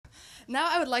Now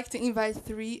I would like to invite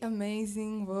three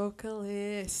amazing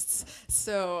vocalists.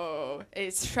 So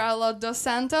it's Charlotte dos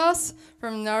Santos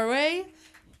from Norway,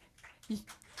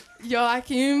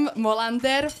 Joakim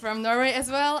Molander from Norway as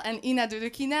well, and Ina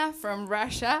Dudukina from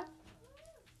Russia.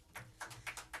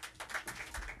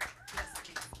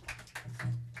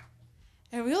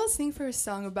 And we'll sing for a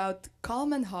song about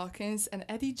Coleman Hawkins and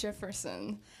Eddie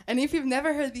Jefferson. And if you've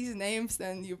never heard these names,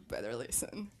 then you better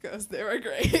listen, because they were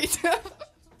great.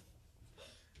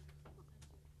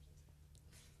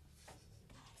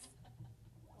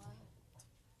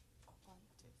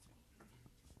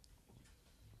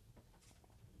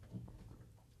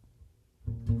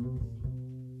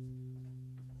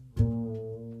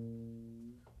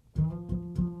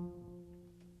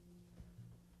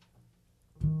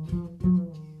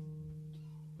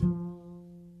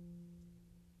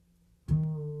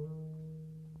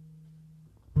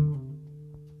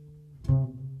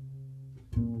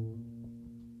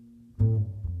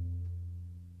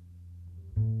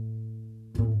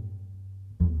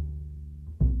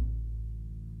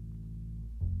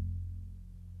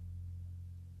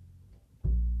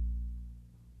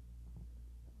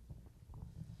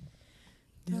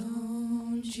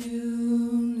 Don't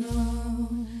you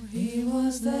know he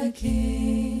was the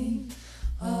king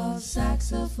of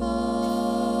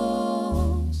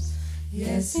saxophones?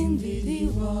 Yes, indeed he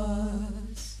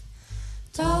was.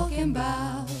 Talking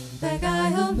about the guy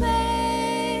who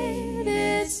made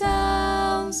it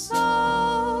sound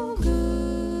so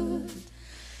good.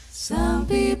 Some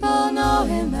people know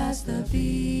him as the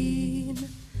Bean,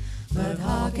 but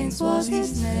Hawkins was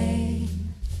his name.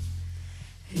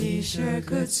 He sure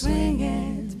could swing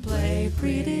it, play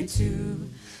pretty too.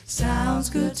 Sounds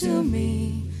good to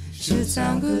me, should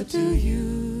sound good to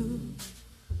you.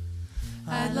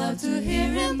 I'd love to hear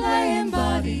him playing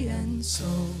body and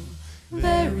soul,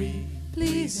 very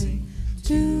pleasing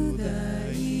to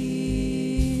the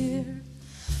ear.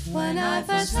 When I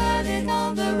first heard it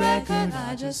on the record,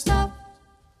 I just stopped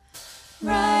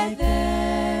right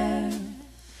there.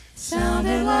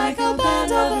 Sounded like a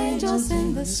band of angels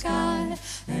in the sky,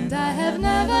 and I have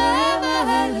never ever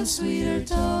had a sweeter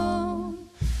tone.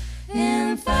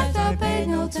 In fact, I paid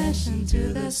no attention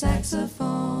to the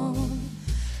saxophone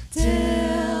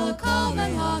till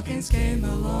Coleman Hawkins came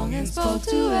along and spoke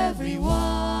to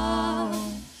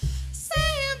everyone,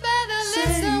 saying, better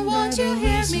listen, won't you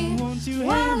hear me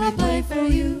while I play for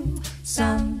you?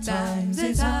 Sometimes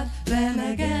it's hot, then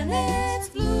again it's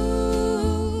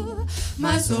blue.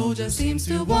 My soul just seems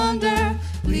to wander,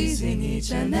 pleasing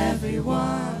each and every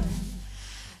one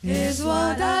is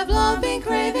what I've long been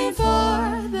craving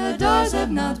for. The doors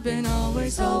have not been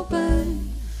always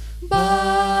open, but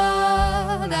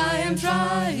I am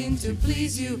trying to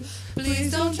please you.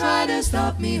 Please don't try to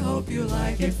stop me, hope you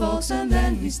like it, folks. And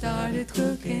then we started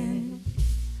cooking.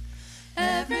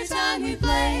 Every time we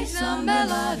played some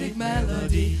melodic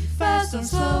melody, fast and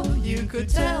slow, you could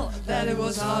tell that it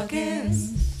was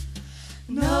Hawkins.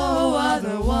 No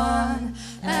other one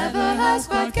ever has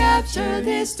quite captured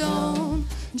his tone.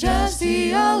 Just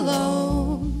he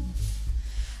alone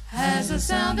has a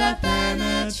sound that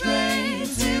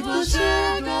penetrates. It will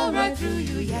sure go right through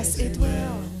you, yes it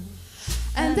will.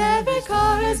 And every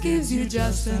chorus gives you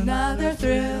just another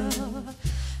thrill.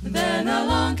 Then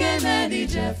along came Eddie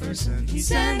Jefferson. He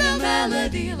sang the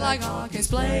melody like Hawkins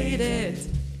played it.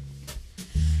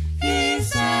 He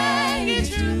sang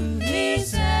it true, he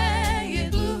sang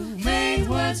it blue, made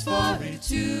words for it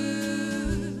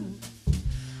too.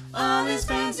 All his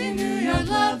friends in New York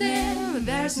loved him,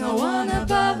 there's no one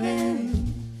above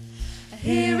him.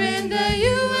 Here in the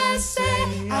USA,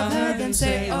 I've heard them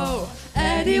say, oh,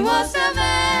 Eddie was the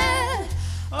man.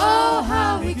 Oh,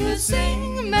 how he could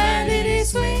sing, man did he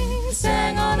swing,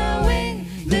 sang on a wing,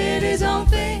 did his own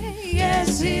thing,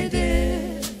 yes he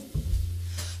did.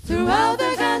 Throughout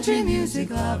the country, music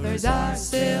lovers are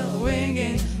still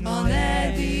winging on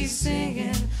Eddie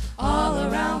singing all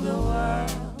around the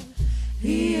world.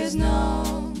 He is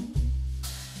known.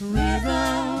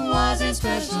 Rhythm was his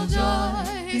special joy.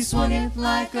 He swung it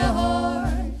like a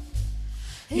horn.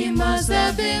 He must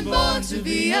have been born to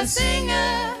be a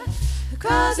singer,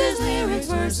 'cause his lyrics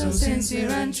were so sincere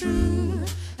and true,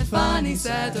 and funny,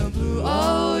 sad and blue,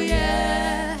 oh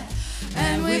yeah.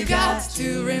 And we've got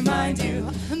to remind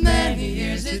you, many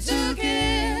years it took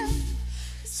him,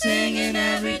 singing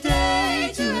every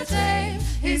day to attain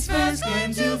his first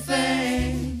claim to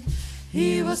fame.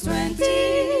 He was 20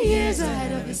 years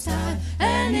ahead of his time,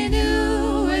 and he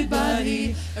knew it, but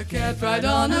he kept right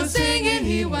on singing.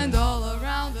 He went all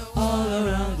around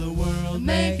the world,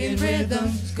 making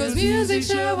rhythms, 'cause music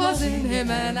sure was in him,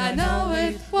 and I know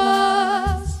it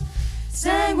was.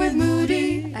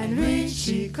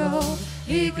 Mexico.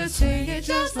 He could sing it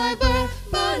just like Bert,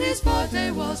 but his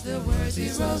forte was the words he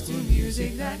wrote to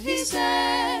music that he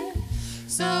sang.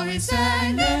 So he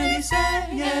sang and he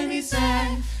sang and he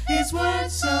sang, his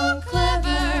words so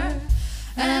clever.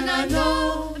 And I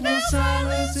know no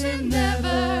silence in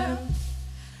never,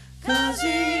 'cause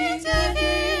he took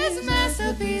his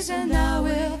masterpiece and I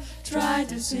will try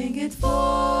to sing it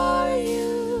for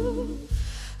you.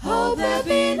 Hope that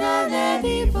Bean and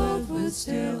Eddie both would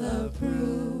still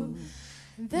approve.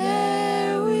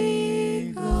 There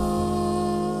we go.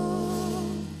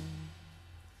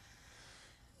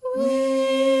 We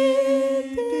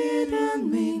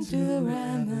didn't mean to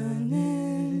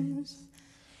reminisce.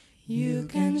 You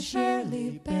can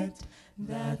surely bet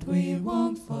that we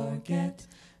won't forget,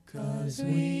 'cause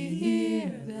we hear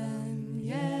them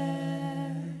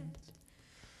yet.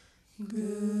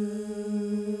 Goodbye.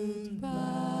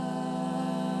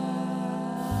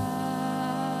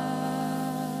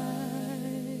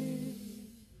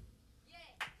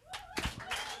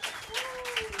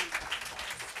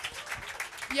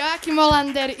 Joakim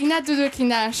Molander,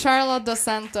 Dudukina, Charlotte dos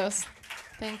Santos.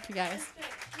 Thank you guys.